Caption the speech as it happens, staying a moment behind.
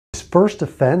first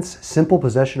offense, simple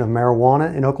possession of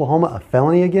marijuana in Oklahoma, a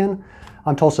felony again?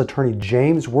 I'm Tulsa attorney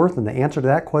James Wirth, and the answer to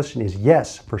that question is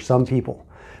yes for some people.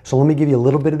 So let me give you a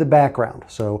little bit of the background.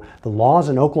 So the laws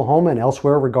in Oklahoma and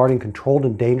elsewhere regarding controlled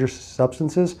and dangerous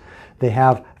substances, they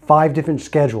have 5 different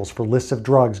schedules for lists of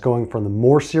drugs going from the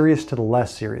more serious to the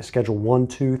less serious, Schedule 1,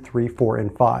 2, 3, 4,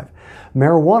 and 5.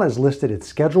 Marijuana is listed at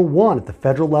Schedule 1 at the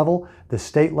federal level, the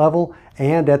state level,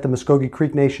 and at the Muskogee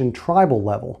Creek Nation tribal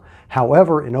level.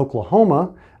 However, in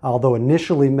Oklahoma, although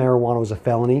initially marijuana was a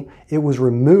felony, it was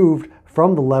removed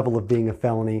from the level of being a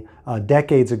felony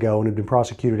decades ago and had been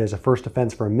prosecuted as a first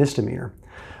offense for a misdemeanor.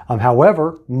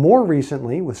 However, more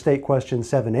recently, with State Question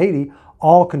 780,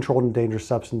 all controlled and dangerous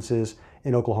substances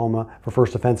in Oklahoma for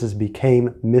first offenses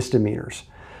became misdemeanors.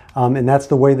 And that's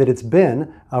the way that it's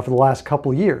been for the last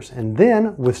couple years. And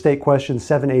then with State Question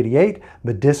 788,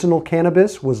 medicinal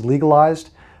cannabis was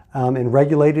legalized and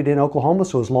regulated in Oklahoma.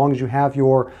 So as long as you have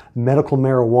your medical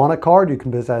marijuana card, you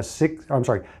can possess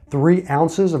 3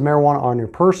 ounces of marijuana on your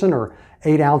person or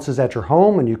 8 ounces at your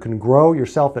home, and you can grow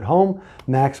yourself at home,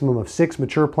 maximum of 6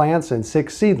 mature plants and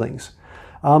 6 seedlings.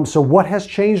 So what has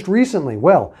changed recently?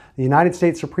 Well, the United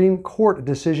States Supreme Court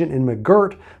decision in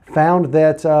McGirt found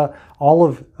that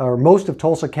most of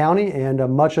Tulsa County and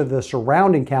much of the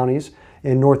surrounding counties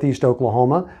in northeast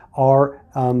Oklahoma are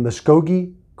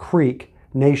Muskogee Creek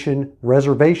Nation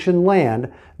reservation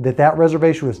land, that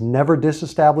reservation was never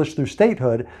disestablished through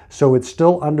statehood, so it's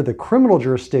still under the criminal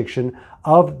jurisdiction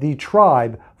of the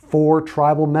tribe for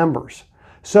tribal members.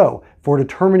 So for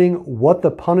determining what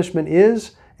the punishment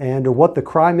is and what the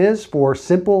crime is for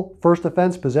simple first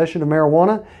offense possession of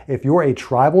marijuana, if you're a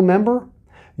tribal member,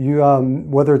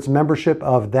 whether it's membership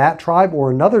of that tribe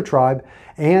or another tribe,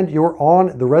 and you're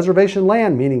on the reservation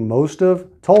land, meaning most of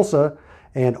Tulsa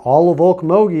and all of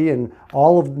Muskogee and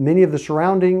many of the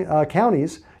surrounding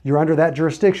counties, you're under that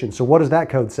jurisdiction. So what does that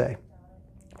code say?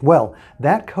 Well,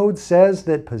 that code says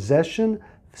that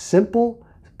simple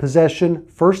possession,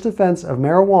 first offense of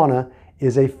marijuana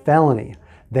is a felony.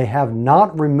 They have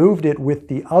not removed it with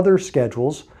the other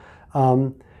schedules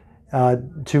to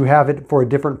have it for a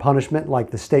different punishment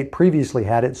like the state previously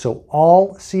had it. So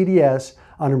all CDS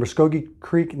under Muskogee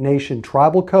Creek Nation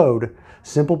Tribal Code,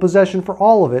 simple possession for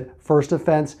all of it, first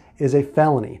offense is a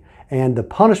felony. And the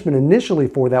punishment initially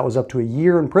for that was up to a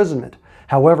year imprisonment.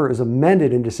 However, it was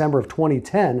amended in December of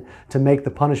 2010 to make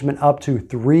the punishment up to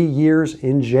 3 years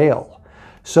in jail.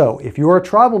 So if you're a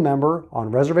tribal member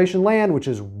on reservation land, which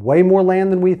is way more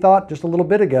land than we thought just a little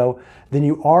bit ago, then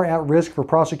you are at risk for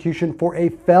prosecution for a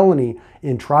felony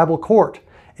in tribal court.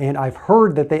 And I've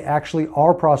heard that they actually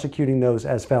are prosecuting those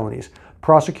as felonies.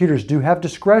 Prosecutors do have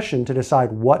discretion to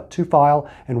decide what to file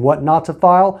and what not to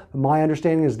file. My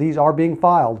understanding is these are being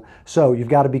filed. So you've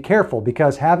got to be careful,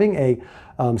 because having a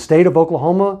state of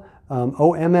Oklahoma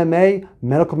OMMA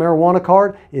medical marijuana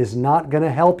card is not going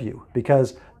to help you,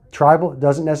 because tribal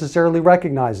doesn't necessarily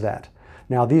recognize that.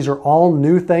 Now, these are all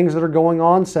new things that are going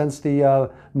on since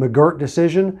the McGirt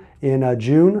decision in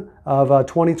June of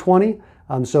 2020.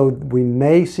 So we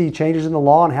may see changes in the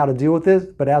law on how to deal with this,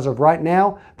 but as of right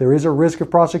now, there is a risk of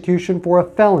prosecution for a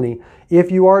felony if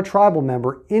you are a tribal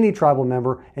member, any tribal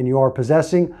member, and you are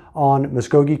possessing on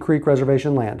Muskogee Creek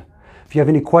Reservation land. If you have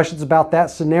any questions about that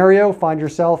scenario, find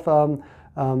yourself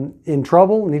in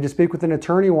trouble, need to speak with an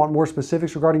attorney, want more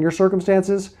specifics regarding your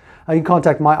circumstances, you can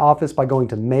contact my office by going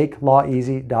to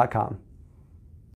makelaweasy.com.